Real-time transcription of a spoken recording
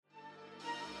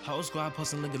Whole squad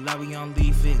posting looking like we on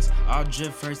lead fix. All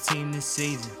drip first team this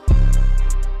season.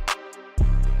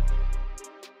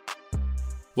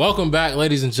 Welcome back,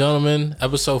 ladies and gentlemen.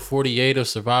 Episode 48 of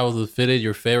Survival of the Fitted,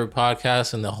 your favorite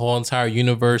podcast in the whole entire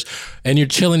universe. And you're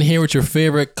chilling here with your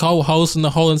favorite co-host in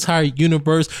the whole entire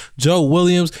universe, Joe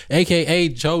Williams, a.k.a.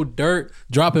 Joe Dirt,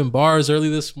 dropping bars early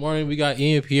this morning. We got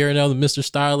Ian Pierre now, the Mr.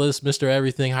 Stylist, Mr.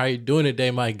 Everything. How are you doing today,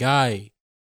 my guy?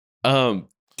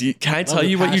 Can I tell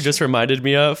you what you just reminded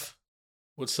me of?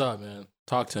 What's up, man?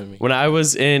 Talk to me. When I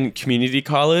was in community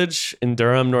college in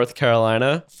Durham, North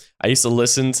Carolina, I used to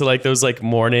listen to those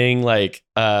morning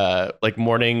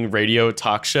morning radio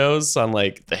talk shows on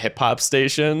the hip hop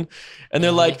station, and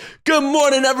they're like, "Good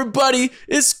morning, everybody.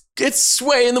 It's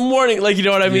Sway in the morning." You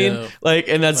know what I mean? Yeah.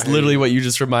 And that's literally what you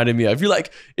just reminded me of. You're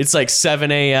like, it's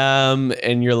 7 a.m.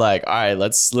 and you're like, all right,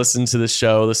 let's listen to the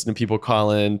show, listen to people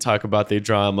call in, talk about their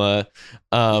drama.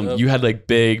 You had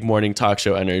big morning talk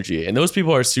show energy, and those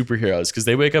people are superheroes because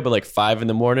they wake up at 5 in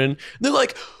the morning. And they're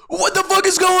like, "What the fuck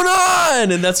is going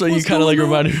on?" And that's what you kind of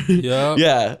reminded me.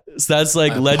 Yeah. So that's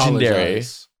legendary.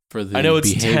 For the I know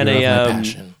it's 10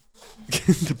 a.m.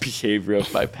 The behavior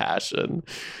of my passion.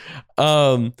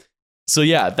 So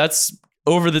yeah, that's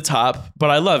over the top, but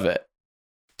I love it.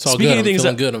 It's all good. I'm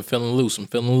feeling good. I'm feeling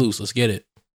loose. Let's get it.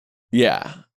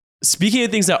 Yeah. Speaking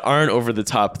of things that aren't over the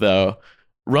top, though,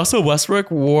 Russell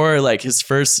Westbrook wore his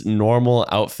first normal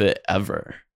outfit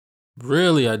ever.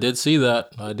 Really? I did see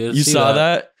that. You saw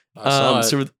that? I saw it.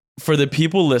 So for the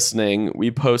people listening, we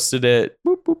posted it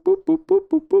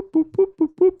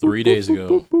 3 days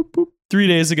ago. 3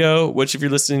 days ago, which if you're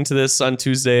listening to this on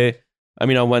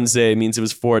Wednesday, it means it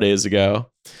was 4 days ago.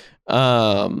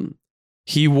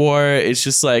 He wore, it's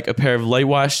just a pair of light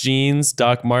wash jeans,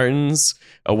 Doc Martens,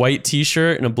 a white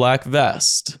t-shirt, and a black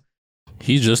vest.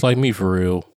 He's just like me for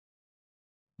real.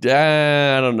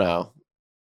 I don't know.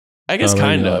 I guess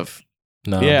kind of.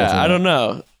 No. Yeah, I don't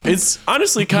know. It's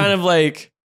honestly kind of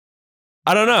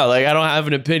I don't know. I don't have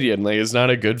an opinion. It's not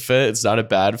a good fit. It's not a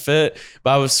bad fit.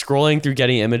 But I was scrolling through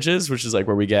Getty Images, which is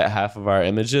where we get half of our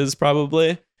images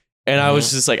probably. And I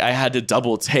was just I had to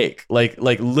double take.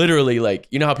 Literally,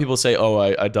 you know how people say, "Oh,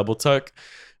 I double took,"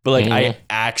 but I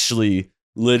actually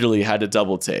literally had to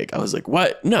double take. I was like,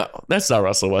 "What? No, that's not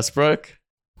Russell Westbrook."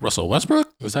 Russell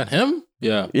Westbrook? Was that him?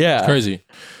 Yeah. Yeah. It's crazy.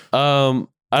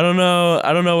 I don't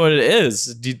know what it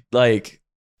is.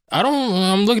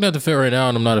 I'm looking at the fit right now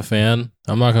and I'm not a fan.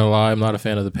 I'm not going to lie. I'm not a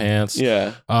fan of the pants.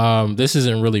 Yeah. This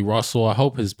isn't really Russell. I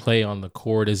hope his play on the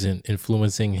court isn't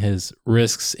influencing his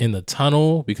risks in the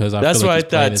tunnel because I feel like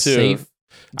his playing is safe.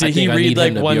 Did he read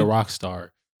him to be a rock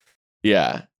star?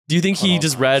 Yeah. Do you think he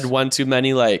just read one too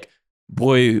many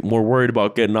boy more worried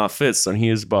about getting off fits than he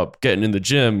is about getting in the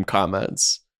gym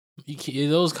comments?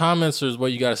 Those comments are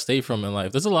what you got to stay from in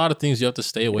life. There's a lot of things you have to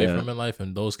stay away from in life,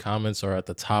 and those comments are at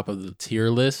the top of the tier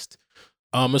list.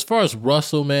 As far as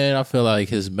Russell, man, I feel like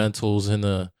his mental's in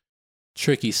a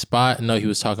tricky spot. I know he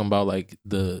was talking about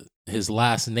his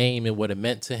last name and what it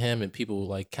meant to him, and people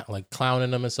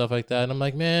clowning him and stuff like that. And I'm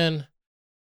like, man,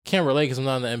 can't relate because I'm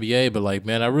not in the NBA, but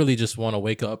man, I really just want to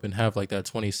wake up and have that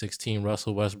 2016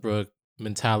 Russell Westbrook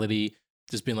mentality.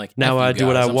 Just being now I do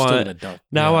what I want.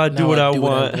 Now I do what I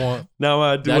want. Now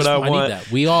I do what I want. Need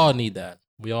that.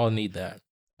 We all need that.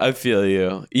 I feel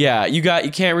you. Yeah, you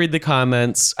can't read the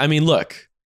comments. I mean, look,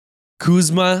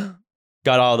 Kuzma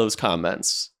got all those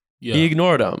comments. Yeah. He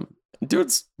ignored them.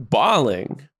 Dude's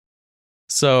balling.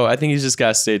 So I think he's just got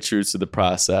to stay true to the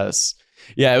process.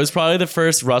 Yeah, it was probably the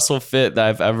first Russell fit that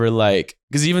I've ever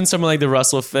because even some of the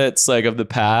Russell fits of the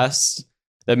past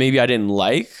that maybe I didn't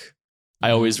like, I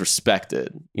always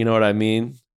respected. You know what I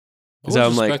mean? Because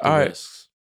I'm all right. Risks.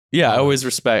 Yeah, I always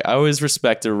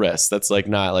respect a risk that's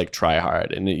not try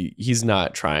hard, and he's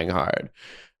not trying hard.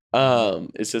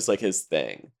 It's just his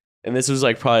thing. And this was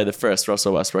probably the first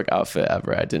Russell Westbrook outfit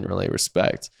ever I didn't really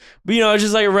respect. But it's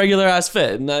just a regular ass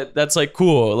fit, and that's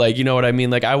cool. You know what I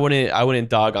mean? I wouldn't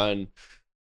dog on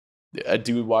a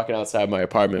dude walking outside my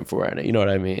apartment for wearing it. You know what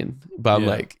I mean? But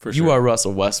I'm you are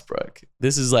Russell Westbrook.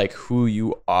 This is who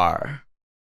you are.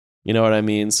 You know what I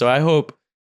mean? So I hope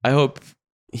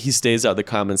he stays out the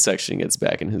comment section, gets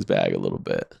back in his bag a little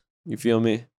bit. You feel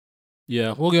me?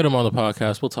 Yeah, we'll get him on the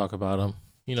podcast. We'll talk about him.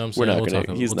 You know what I'm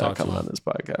saying? He's not coming on this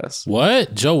podcast.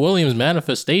 What? Joe Williams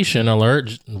manifestation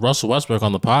alert. Russell Westbrook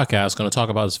on the podcast going to talk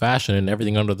about his fashion and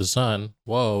everything under the sun.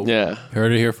 Whoa. Yeah.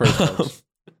 Heard it here first, folks.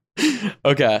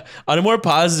 Okay. On a more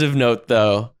positive note,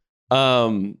 though,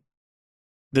 the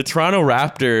Toronto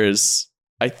Raptors,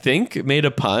 I think, made a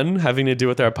pun having to do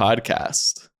with our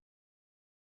podcast.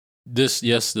 This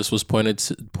was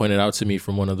pointed out to me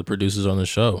from one of the producers on the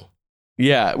show.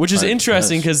 Yeah, which is Right,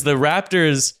 interesting yes. because the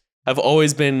Raptors have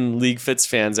always been League Fits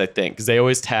fans, I think, because they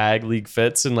always tag League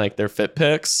Fits in like their fit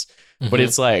picks, but Mhm.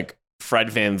 it's like Fred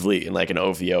VanVleet in like an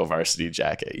OVO varsity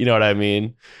jacket. You know what I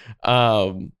mean?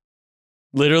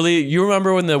 Literally, you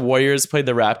remember when the Warriors played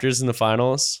the Raptors in the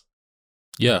finals?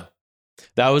 Yeah.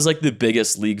 That was like the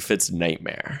biggest League Fits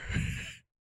nightmare.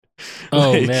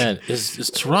 Oh Like, man,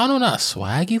 is Toronto not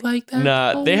swaggy like that?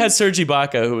 Nah, they though? had Serge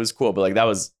Ibaka, who was cool, but like that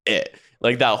was it.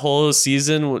 Like that whole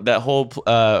season, that whole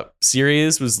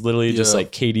series was literally just Yeah.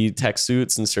 like KD tech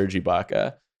suits and Serge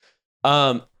Ibaka.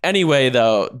 Anyway,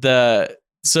 though, Toronto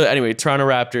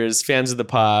Raptors, fans of the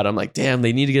pod, I'm like, damn,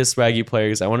 they need to get swaggy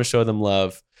players. I want to show them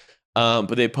love.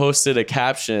 But they posted a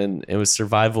caption. It was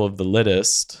survival of the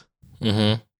littest.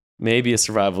 Mm-hmm. Maybe a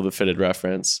survival of the fitted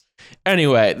reference.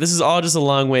 Anyway, this is all just a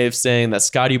long way of saying that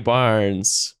Scotty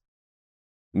Barnes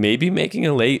may be making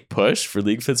a late push for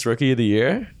League Fits Rookie of the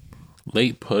Year.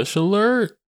 Late push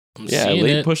alert. I'm seeing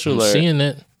late it. push I'm alert. seeing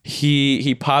it.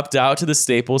 He popped out to the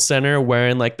Staples Center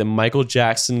wearing like the Michael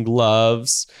Jackson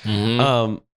gloves.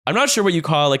 Mhm. I'm not sure what you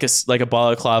call like a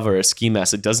balaclava or a ski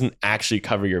mask. It doesn't actually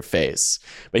cover your face,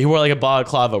 but he wore like a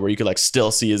balaclava where you could like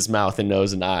still see his mouth and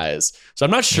nose and eyes. So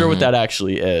I'm not sure what that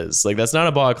actually is. Like that's not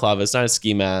a balaclava. It's not a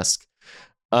ski mask.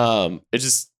 It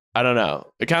just, I don't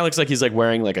know. It kind of looks like he's like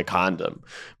wearing like a condom,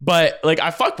 but like I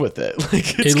fuck with it.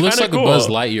 Like it's It looks like cool. a Buzz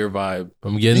Lightyear vibe.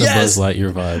 I'm getting the Buzz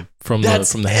Lightyear vibe from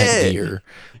the headgear.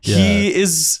 Yeah. He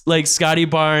is like Scotty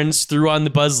Barnes threw on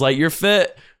the Buzz Lightyear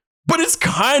fit, but it's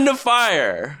kind of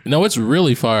fire. No, it's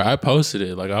really fire. I posted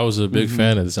it. Like I was a big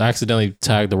fan of this. I accidentally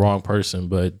tagged the wrong person,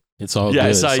 but it's all good. Yeah,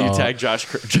 I saw you It's all- tag Josh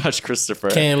Christopher.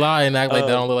 Can't lie and act like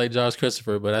they don't look like Josh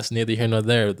Christopher, but that's neither here nor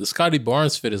there. The Scotty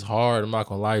Barnes fit is hard. I'm not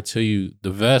gonna lie to you. The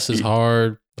vest is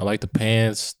hard. I like the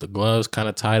pants. The gloves kind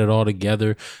of tied it all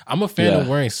together. I'm a fan of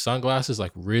wearing sunglasses,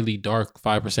 like really dark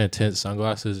 5% tint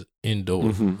sunglasses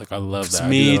indoors. Like I love that.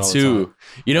 Me too.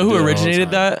 You know who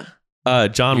originated that?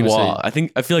 John Wall. I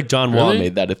feel like John Wall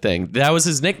made that a thing. That was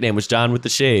his nickname, was John with the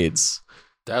shades.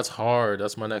 That's hard.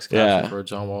 That's my next caption for a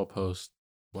John Wall post.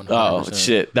 100%. Oh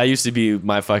shit. That used to be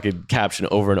my fucking caption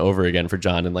over and over again for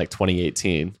John in like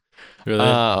 2018.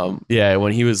 Really? Yeah,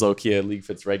 when he was low-key a League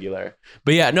Fits regular.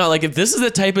 But yeah, no, like if this is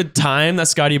the type of time that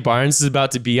Scotty Barnes is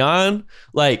about to be on,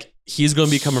 like he's going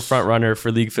to become a front runner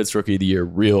for League Fits Rookie of the Year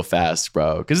real fast,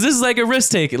 bro. Because this is like a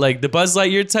risk take, like the Buzz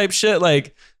Lightyear type shit.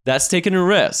 Like that's taking a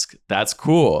risk. That's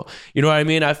cool. You know what I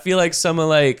mean? I feel like someone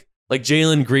like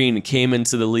Jalen Green came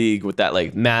into the league with that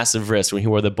like massive risk when he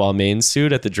wore the Balmain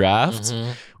suit at the draft,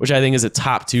 which I think is a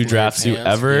top 2 draft suit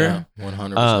ever. Yeah,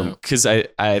 100%. Because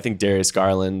I think Darius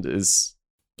Garland is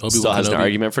still has an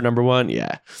argument for number 1.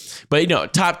 Yeah, but you know,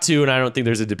 top 2, and I don't think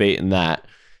there's a debate in that.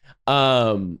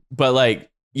 But like,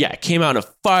 yeah, came out in a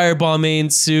fireball main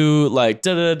suit, like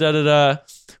da da da da da.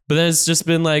 But then it's just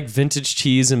been like vintage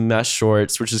tees and mesh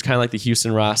shorts, which is kind of like the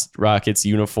Houston Rockets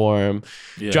uniform.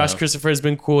 Yeah. Josh Christopher has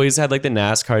been cool. He's had like the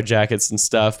NASCAR jackets and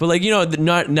stuff. But like, you know,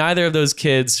 neither of those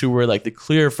kids who were like the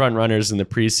clear front runners in the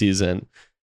preseason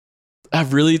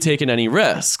have really taken any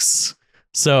risks.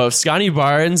 So if Scotty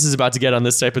Barnes is about to get on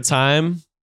this type of time,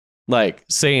 like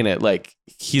saying it, like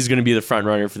he's going to be the front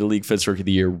runner for the League Fits Rookie of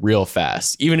the Year real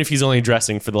fast, even if he's only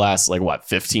dressing for the last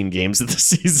 15 games of the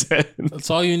season. That's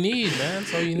all you need, man.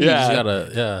 That's all you need. Yeah. You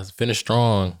just gotta finish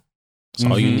strong. That's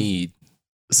all you need.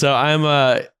 So I'm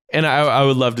and I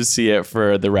would love to see it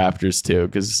for the Raptors too,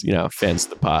 because you know, fans of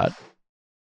the pod.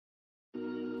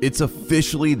 It's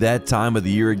officially that time of the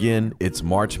year again. It's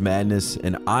March Madness,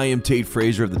 and I am Tate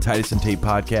Frazier of the Titus and Tate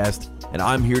podcast, and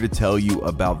I'm here to tell you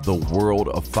about The World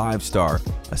of 5 Star,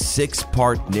 a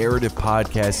 6-part narrative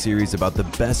podcast series about the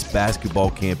best basketball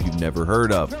camp you've never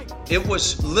heard of. It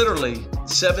was literally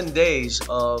 7 days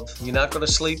of you're not going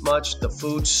to sleep much, the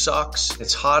food sucks,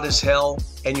 it's hot as hell,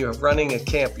 and you're running a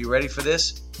camp. You ready for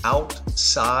this?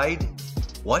 Outside?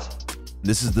 What?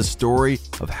 This is the story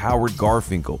of Howard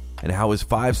Garfinkel and how his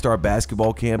 5-star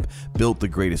basketball camp built the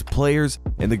greatest players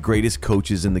and the greatest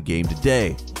coaches in the game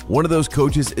today. One of those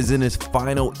coaches is in his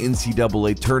final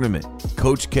NCAA tournament,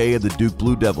 Coach K of the Duke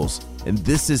Blue Devils, and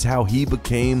this is how he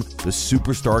became the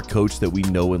superstar coach that we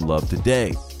know and love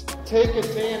today. Take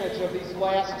advantage of these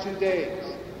last 2 days,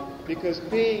 because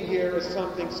being here is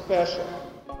something special.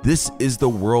 This is the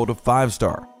World of 5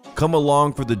 Star. Come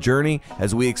along for the journey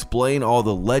as we explain all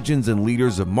the legends and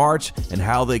leaders of March and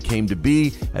how they came to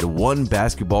be at one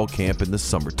basketball camp in the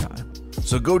summertime.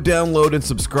 So go download and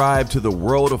subscribe to the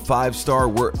World of 5 Star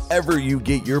wherever you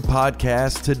get your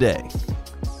podcast today.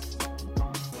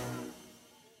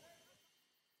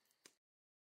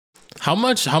 How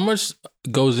much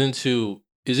goes into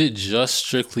is it just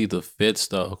strictly the fits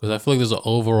though? Because I feel like there's an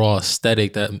overall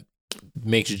aesthetic that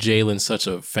makes Jalen such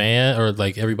a fan, or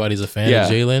like everybody's a fan of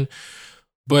Jalen.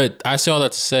 But I say all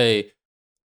that to say,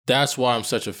 that's why I'm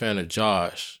such a fan of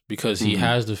Josh, because he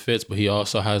has the fits, but he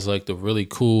also has like the really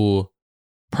cool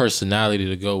personality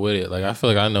to go with it. Like I feel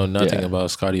like I know nothing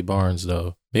about Scotty Barnes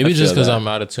though. Maybe just because I'm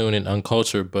out of tune and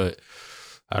uncultured, but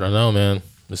I don't know, man.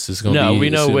 This is gonna be. We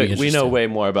know way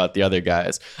more about the other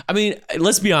guys. I mean,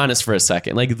 let's be honest for a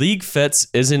second. Like League Fits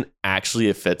isn't actually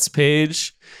a fits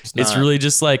page. It's really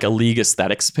just like a league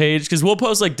aesthetics page, because we'll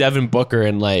post like Devin Booker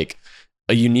and like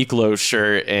a Uniqlo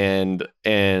shirt and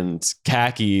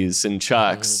khakis and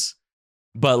chucks.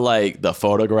 But like the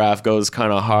photograph goes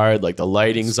kind of hard, like the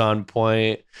lighting's on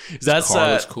point.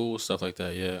 That's cool stuff like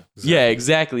that. Yeah, exactly. Yeah,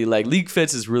 exactly. Like League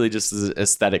Fits is really just an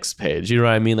aesthetics page. You know what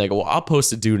I mean? Like, well, I'll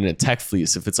post a dude in a tech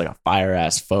fleece if it's like a fire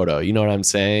ass photo. You know what I'm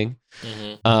saying?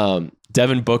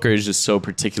 Devin Booker is just so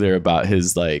particular about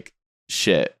his like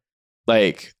shit.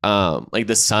 Like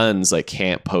the Suns like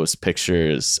can't post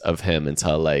pictures of him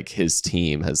until like his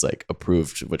team has like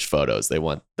approved which photos they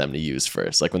want them to use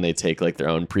first. Like when they take like their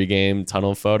own pregame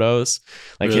tunnel photos,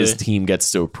 like his team gets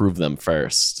to approve them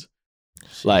first.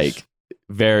 Sheesh. Like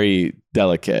very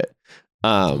delicate.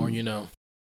 The more you know.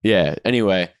 Yeah.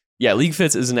 Anyway, yeah, League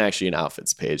Fits isn't actually an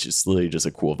outfits page. It's literally just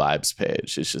a cool vibes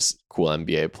page. It's just cool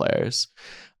NBA players.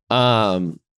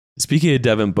 Speaking of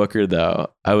Devin Booker,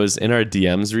 though, I was in our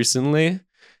DMs recently,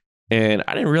 and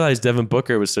I didn't realize Devin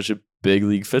Booker was such a big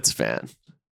League Fits fan.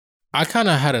 I kind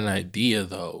of had an idea,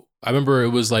 though. I remember it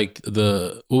was like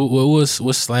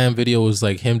what Slam video was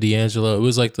like him, D'Angelo. It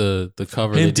was like the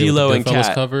cover. Him, D'Lo, and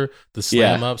Cat. Cover, the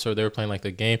Slam ups, or they were playing like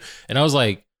the game. And I was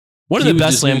like, one of the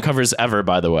best Slam covers ever,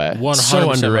 by the way. 100%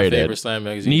 so underrated. My favorite Slam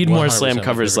magazine. Need more Slam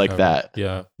covers like cover. that.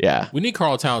 Yeah. Yeah. We need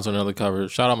Karl Towns on another cover.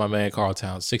 Shout out my man, Karl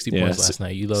Towns. 60 points last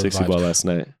night. You love 60 ball last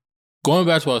night. Going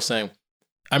back to what I was saying,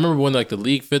 I remember when like the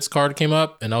League Fits card came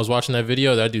up and I was watching that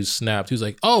video, that dude snapped. He was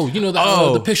like, oh, you know,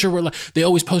 the picture where like they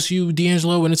always post you,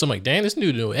 D'Angelo, and I'm like, dang, this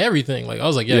dude knew everything. Like I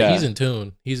was like, yeah, he's in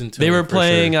tune. He's in tune. They were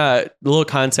playing, a little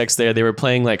context there. They were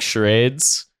playing like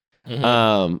charades.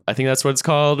 I think that's what it's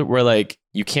called, where like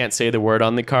you can't say the word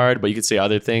on the card, but you could say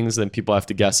other things, then people have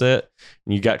to guess it,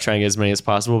 and you got trying to get as many as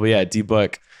possible. But yeah,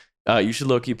 D-Book, you should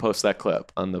low-key post that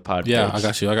clip on the podcast. Yeah, I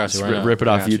got you right rip it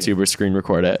off YouTube or screen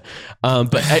record it.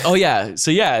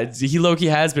 So yeah, he low-key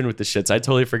has been with the shits. I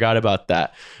totally forgot about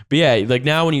that. But yeah, like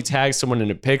now when you tag someone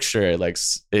in a picture, it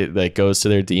like goes to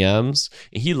their DMs,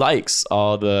 and he likes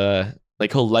all the,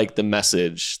 like he'll like the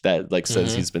message that like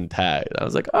says he's been tagged. I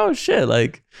was like, oh shit,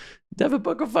 like Devin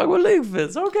Booker fuck with League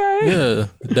Fits, okay. Yeah,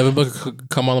 Devin Booker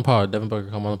come on the pod. Devin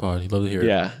Booker come on the pod. He'd love to hear it.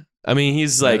 Yeah, I mean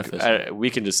he's like, we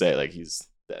can just say like he's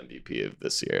the MVP of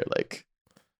this year. Like,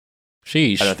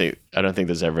 sheesh. I don't think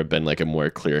there's ever been like a more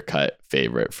clear cut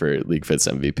favorite for League Fits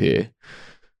MVP.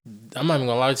 I'm not even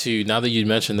gonna lie to you. Now that you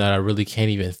mentioned that, I really can't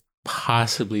even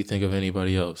possibly think of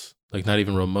anybody else. Like not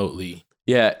even remotely.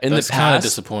 Yeah, That's kind of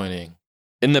disappointing.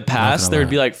 In the past, there would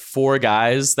be like 4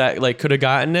 guys that like could have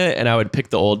gotten it, and I would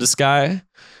pick the oldest guy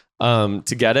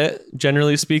to get it,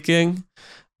 generally speaking.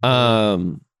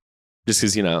 Just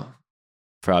because, you know,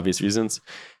 for obvious reasons.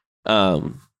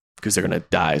 Because they're gonna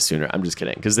die sooner. I'm just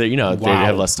kidding. Because they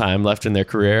have less time left in their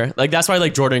career. Like that's why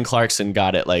like Jordan Clarkson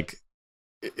got it. Like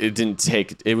it didn't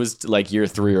take. It was like year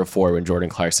 3 or 4 when Jordan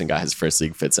Clarkson got his first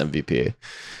League Fits MVP.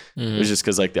 It was just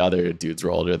because like the other dudes were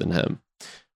older than him.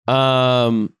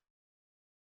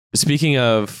 Speaking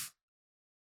of,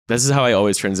 this is how I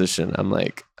always transition. I'm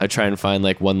like, I try and find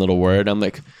like one little word. I'm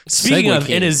like, speaking of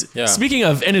in his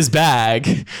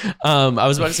bag. I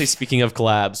was about to say speaking of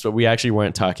collabs, but we actually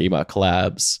weren't talking about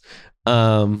collabs.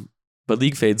 But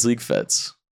League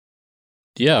Fits.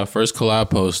 Yeah, first collab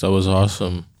post. That was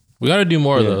awesome. We got to do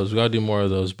more of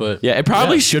those. But yeah, it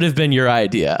probably should have been your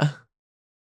idea.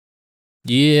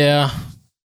 Yeah.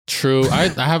 True. I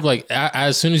have like,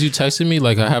 as soon as you texted me,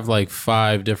 like I have like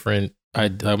 5 different,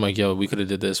 I'm like, yo, we could have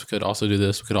did this. We could also do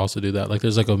this. We could also do that. Like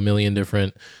there's like a million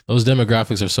different, those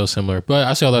demographics are so similar. But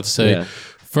I say all that to say,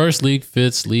 first League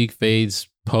Fits, League Fades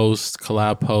post,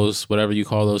 collab post, whatever you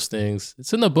call those things.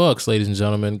 It's in the books, ladies and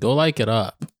gentlemen. Go like it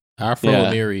up. Afro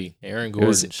Amiri, Aaron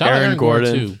Gordon. Shout out Aaron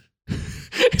Gordon too.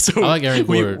 So I like Aaron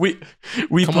Gordon.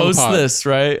 We post this,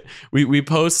 right? We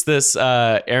post this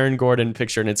Aaron Gordon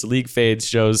picture, and it's League Fades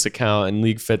Joe's account and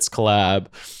League Fits collab.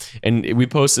 And we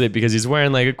posted it because he's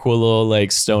wearing like a cool little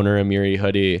like stoner Amiri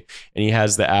hoodie, and he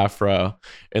has the afro.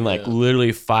 And like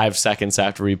literally 5 seconds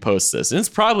after we post this, and it's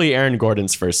probably Aaron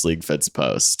Gordon's first League Fits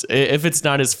post. If it's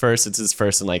not his first, it's his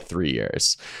first in like 3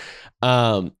 years.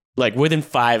 like within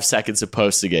 5 seconds of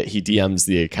posting it, he DMs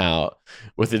the account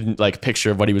with a like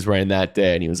picture of what he was wearing that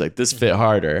day, and he was like, "This fit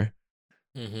harder."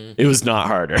 It was not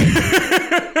harder.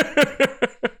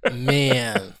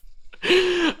 Man.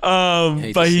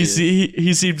 But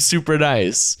he seemed super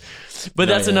nice. But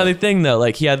that's another thing though.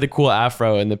 Like he had the cool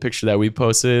afro in the picture that we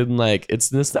posted, and like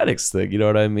it's an aesthetics thing. You know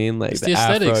what I mean? Like the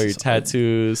afro, your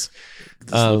tattoos.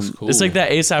 Cool. It's like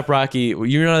that ASAP Rocky.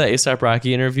 You know that ASAP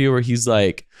Rocky interview where he's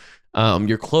like,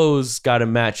 your clothes got to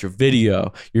match your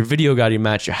video got to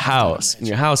match your house, and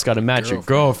your house got to match your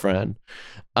girlfriend.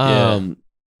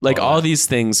 Like all these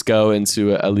things go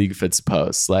into a League Fits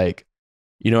post. Like,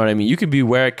 you know what I mean? You could be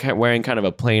wearing kind of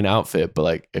a plain outfit, but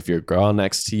like if your girl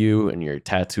next to you and your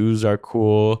tattoos are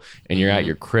cool and you're at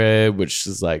your crib, which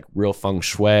is like real feng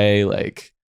shui,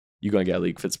 like you're going to get a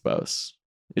League Fits post.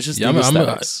 It's just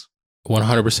aesthetics.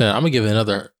 100%. I'm gonna give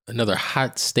another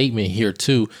hot statement here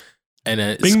too, and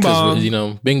it's bing bong. You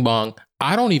know, bing bong.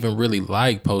 I don't even really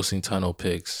like posting tunnel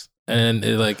pics, and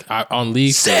on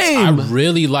League Fits, I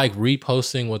really like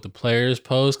reposting what the players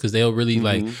post because they'll really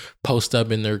like post up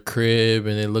in their crib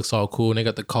and it looks all cool and they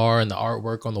got the car and the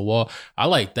artwork on the wall. I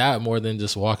like that more than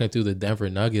just walking through the Denver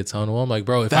Nuggets tunnel. I'm like,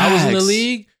 bro, if I was in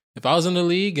the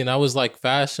league and I was like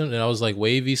fashion and I was like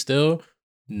wavy still.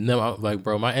 No, like,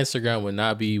 bro, my Instagram would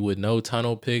not be with no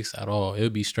tunnel pics at all. It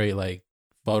would be straight like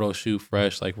photo shoot,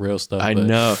 fresh, like real stuff. I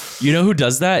know. You know who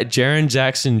does that? Jaren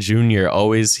Jackson Jr.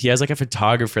 He has like a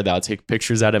photographer that'll take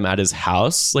pictures at him at his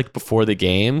house, like before the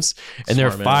games, and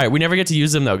they're fire. We never get to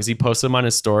use them though because he posts them on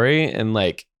his story, and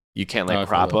like you can't like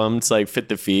crop them to like fit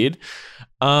the feed.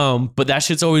 But that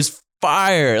shit's always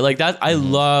fire. Like that, I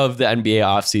love the NBA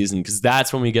offseason because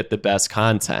that's when we get the best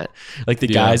content. Like the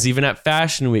guys even at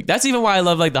Fashion Week. That's even why I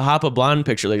love like the Hoppa Blonde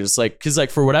picture. Like it's like because like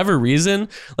for whatever reason,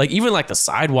 like even like the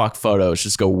sidewalk photos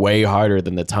just go way harder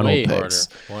than the tunnel pics.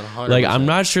 100%. Like I'm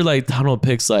not sure like tunnel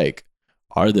pics like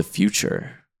are the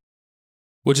future.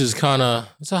 Which is kind of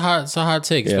it's a hot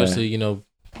take, especially you know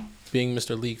being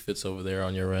Mr. League Fits over there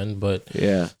on your end, but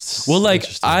well, like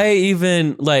I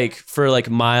even like for like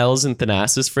Miles and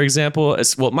Thanasis, for example,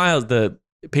 Miles, the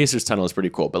Pacers tunnel is pretty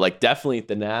cool, but like definitely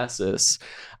Thanasis,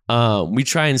 we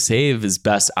try and save his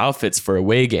best outfits for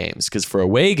away games because for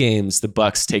away games, the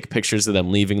Bucks take pictures of them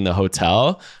leaving the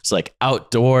hotel. So like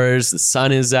outdoors, the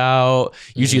sun is out.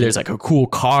 Usually there's like a cool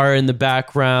car in the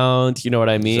background. You know what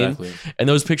I mean? Exactly. And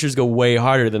those pictures go way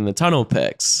harder than the tunnel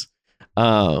pics.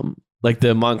 Like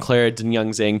the Montclair and Young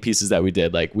Zhang pieces that we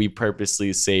did, like we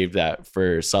purposely saved that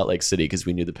for Salt Lake City because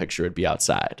we knew the picture would be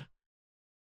outside.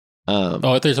 I thought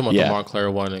you were talking about the Montclair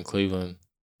one in Cleveland.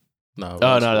 No,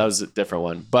 that was a different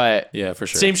one. But yeah, for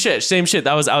sure. Same shit.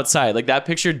 That was outside. Like that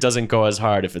picture doesn't go as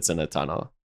hard if it's in a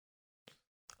tunnel.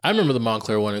 I remember the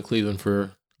Montclair one in Cleveland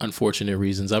for unfortunate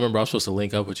reasons. I remember I was supposed to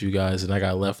link up with you guys and I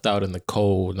got left out in the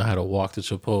cold and I had to walk to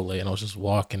Chipotle and I was just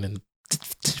walking in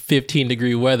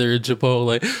 15-degree weather in Chipotle,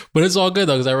 but it's all good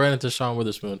though because I ran into Sean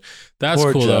Witherspoon. That's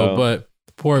poor cool Joe. Though, but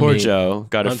poor me. Joe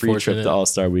got a free trip to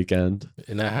All-Star Weekend,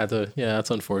 and I had to. Yeah, that's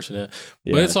unfortunate,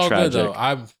 but it's all tragic. Good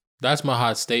though. That's my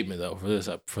hot statement though for this.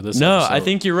 No, episode. I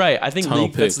think you're right. I think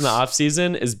League Fits in the off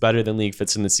season is better than League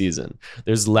Fits in the season.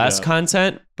 There's less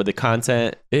content, but the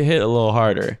content it hit a little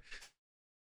harder.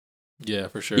 Yeah,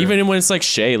 for sure. Even when it's like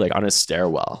Shea, like on a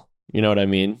stairwell. You know what I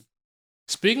mean?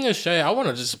 Speaking of Shea, I want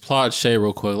to just applaud Shea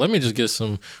real quick. Let me just get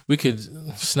some. We could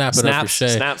snap it up for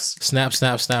Shea. Snap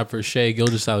for Shea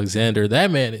Gilgeous-Alexander.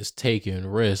 That man is taking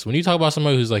risks. When you talk about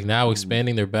somebody who's like now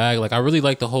expanding their bag, like I really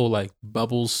like the whole like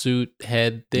bubble suit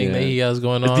head thing that he has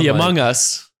going on. The Among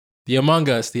Us. The Among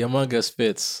Us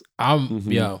fits. I'm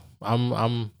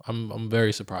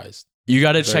very surprised. You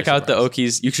got to check out the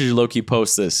Okies. You should low-key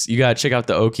post this. You got to check out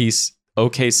the Okies.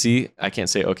 OKC. I can't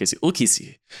say OKC.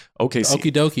 OKC.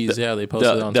 Okie dokies. They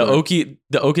posted it on Twitter.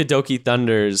 The Okidoki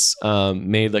Thunders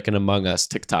made like an Among Us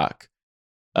TikTok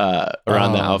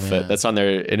around the outfit. Man. That's on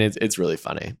there, and it's really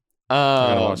funny. I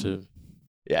gotta watch it.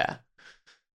 Yeah.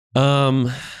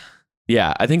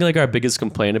 Yeah. I think like our biggest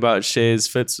complaint about Shea's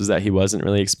fits was that he wasn't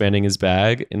really expanding his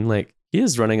bag, and like he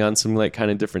is running on some like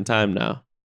kind of different time now.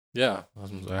 Yeah,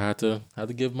 I had to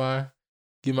give my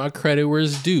credit where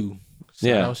it's due.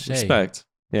 Respect.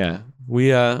 Yeah, we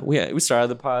started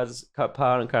the pod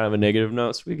on kind of a negative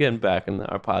note, so we're getting back in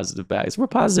our positive bags. We're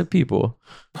positive people.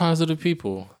 Positive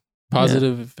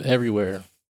everywhere.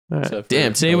 Right.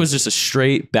 Damn, today was just a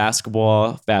straight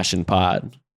basketball fashion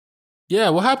pod. Yeah,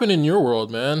 what happened in your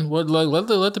world, man? What let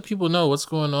the people know what's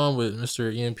going on with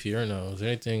Mr. Ian Pierno. Is there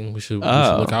anything we should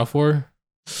look out for?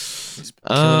 He's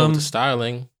killing it with the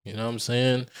styling. You know what I'm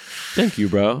saying? Thank you,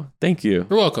 bro. Thank you.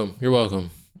 You're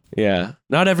welcome. Yeah.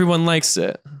 Not everyone likes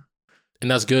it. And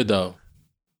that's good, though.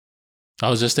 I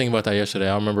was just thinking about that yesterday.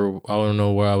 I don't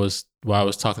know why I was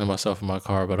talking to myself in my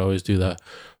car, but I always do that.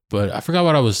 But I forgot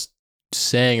what I was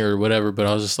saying or whatever, but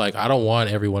I was just like, I don't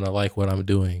want everyone to like what I'm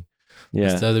doing.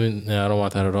 Yeah. I don't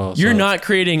want that at all. You're not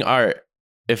creating art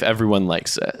if everyone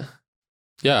likes it.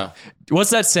 Yeah.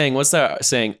 What's that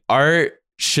saying? Art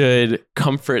should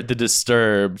comfort the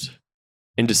disturbed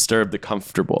and disturb the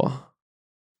comfortable.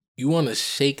 You want to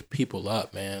shake people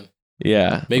up, man.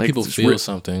 Yeah. Make people feel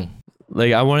something.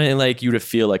 Like, I want like you to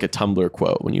feel like a Tumblr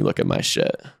quote when you look at my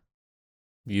shit.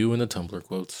 You and the Tumblr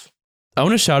quotes. I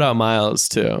want to shout out Miles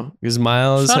too, because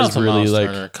Miles has really Miles like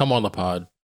Turner. Come on the pod.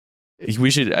 I'll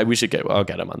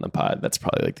get him on the pod. That's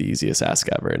probably like the easiest ask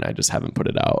ever, and I just haven't put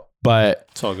it out. But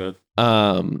it's all good.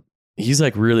 He's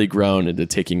like really grown into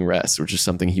taking risks, which is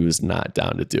something he was not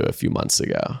down to do a few months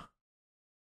ago.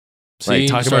 See, like, you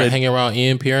start hanging around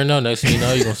Ian Pierno. Next thing you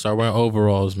know, you're gonna start wearing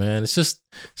overalls, man. It's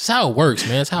how it works,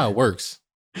 man. It's how it works.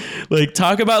 Like,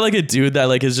 talk about like a dude that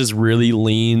like has just really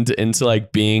leaned into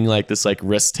like being like this like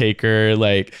risk taker,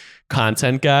 like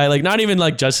content guy. Like, not even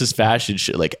like just his fashion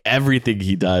shit. Like everything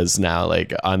he does now,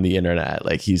 like on the internet,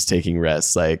 like he's taking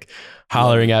risks, like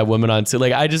hollering at women on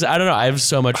like I don't know. I have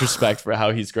so much respect for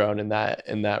how he's grown in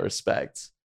that respect.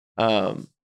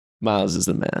 Miles is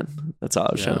the man. That's all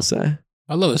I was trying to say.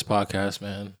 I love this podcast,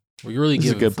 man. We really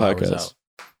give a good podcast out.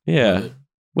 Yeah.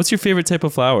 What's your favorite type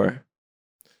of flower?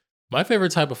 My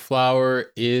favorite type of flower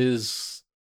is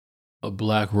a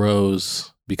black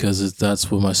rose because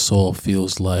that's what my soul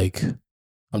feels like.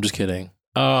 I'm just kidding.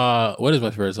 What is my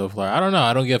favorite type of flower? I don't know.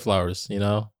 I don't get flowers, you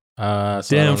know?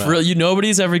 Damn, for real?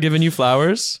 Nobody's ever given you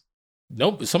flowers?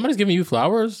 Nope. Somebody's giving you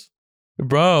flowers?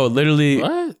 Bro, literally.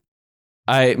 What?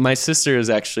 My sister is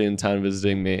actually in town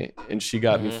visiting me, and she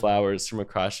got me flowers from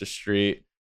across the street.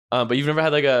 But you've never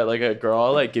had like a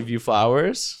girl like give you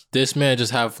flowers? This man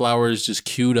just had flowers just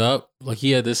queued up. Like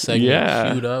he had this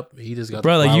segment queued up. He just got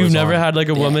like you've never had like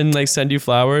a woman like send you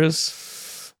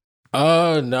flowers?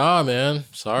 Nah, man.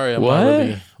 Sorry,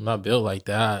 I'm not built like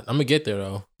that. I'm gonna get there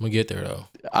though.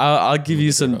 I'll give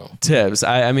you some tips.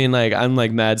 I mean, like I'm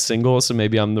like mad single, so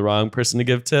maybe I'm the wrong person to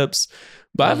give tips.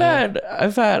 But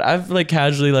I've like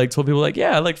casually like told people like,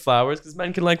 yeah, I like flowers because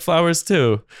men can like flowers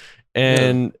too.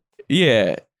 And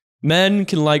yeah, men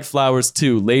can like flowers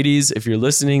too. Ladies, if you're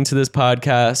listening to this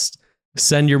podcast,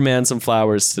 send your man some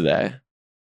flowers today.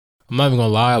 I'm not even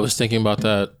gonna lie, I was thinking about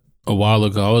that a while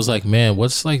ago. I was like, man,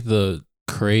 what's like the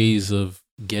craze of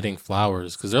getting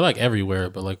flowers? Because they're like everywhere,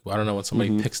 but like I don't know, when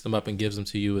somebody picks them up and gives them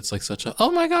to you, it's like such a, oh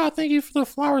my God, thank you for the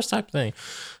flowers type thing.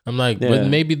 I'm like, but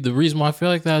maybe the reason why I feel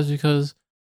like that is because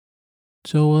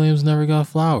Joe Williams never got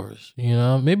flowers, you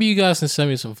know? Maybe you guys can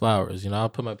send me some flowers, you know? I'll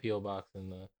put my P.O. box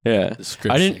in the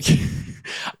description.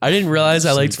 I didn't realize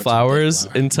I liked flowers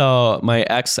until my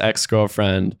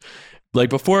ex-girlfriend, like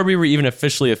before we were even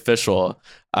officially official,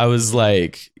 I was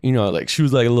like, you know, like she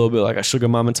was like a little bit like a sugar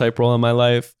mama type role in my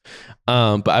life.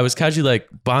 But I was casually like,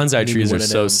 bonsai trees are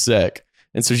so sick.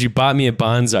 And so she bought me a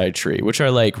bonsai tree, which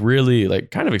are like really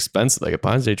like kind of expensive. Like a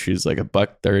bonsai tree is like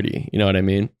 $130. You know what I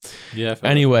mean? Yeah.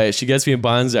 Anyway, she gets me a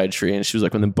bonsai tree and she was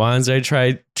like, when the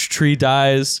bonsai tree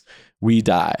dies, we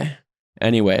die.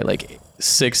 Anyway, like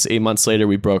 6-8 months later,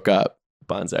 we broke up.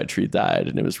 Bonsai tree died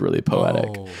and it was really poetic.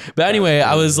 But anyway,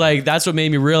 I was like, that's what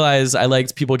made me realize I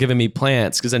liked people giving me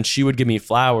plants, because then she would give me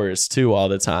flowers too all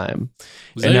the time.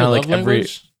 Was and that now like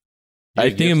language? I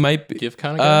think it might be gift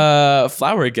kind of guy?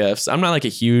 Flower gifts. I'm not like a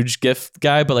huge gift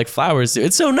guy, but like flowers,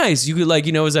 it's so nice. You could like,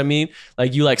 you know what I mean?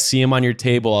 Like you like see them on your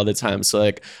table all the time. So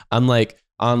like I'm like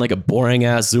on like a boring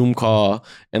ass Zoom call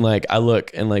and like I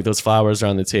look and like those flowers are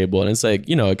on the table and it's like,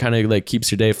 you know, it kind of like keeps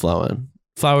your day flowing.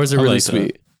 Flowers are really like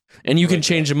sweet. And you can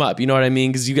change them up. You know what I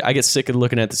mean? Because I get sick of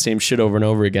looking at the same shit over and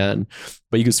over again,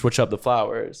 but you can switch up the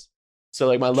flowers. So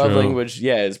like my love language,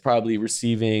 is probably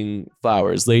receiving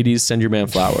flowers. Ladies, send your man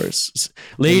flowers.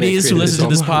 Ladies who listen to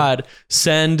this pod,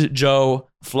 send Joe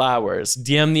flowers.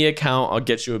 DM the account. I'll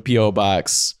get you a P.O.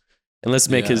 box and let's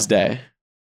make his day.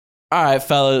 All right,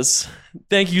 fellas.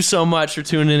 Thank you so much for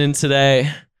tuning in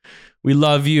today. We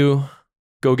love you.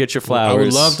 Go get your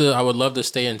flowers. I would love to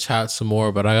stay and chat some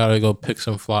more, but I gotta go pick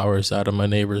some flowers out of my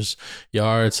neighbor's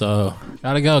yard. So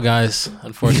gotta go, guys.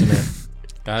 Unfortunate.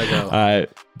 Gotta go. All right.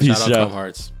 Peace out. Come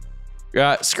Hearts.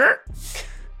 Skirt.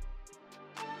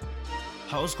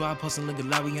 Whole squad posting looking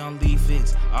like we on lead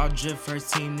fix. All drip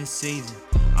first team this season.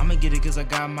 I'ma get it cause I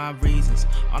got my reasons.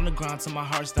 On the ground till my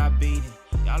heart stop beating.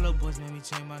 Y'all little boys made me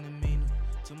change my demeanor.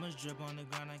 Too much drip on the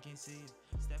ground, I can't see it.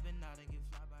 Stepping out and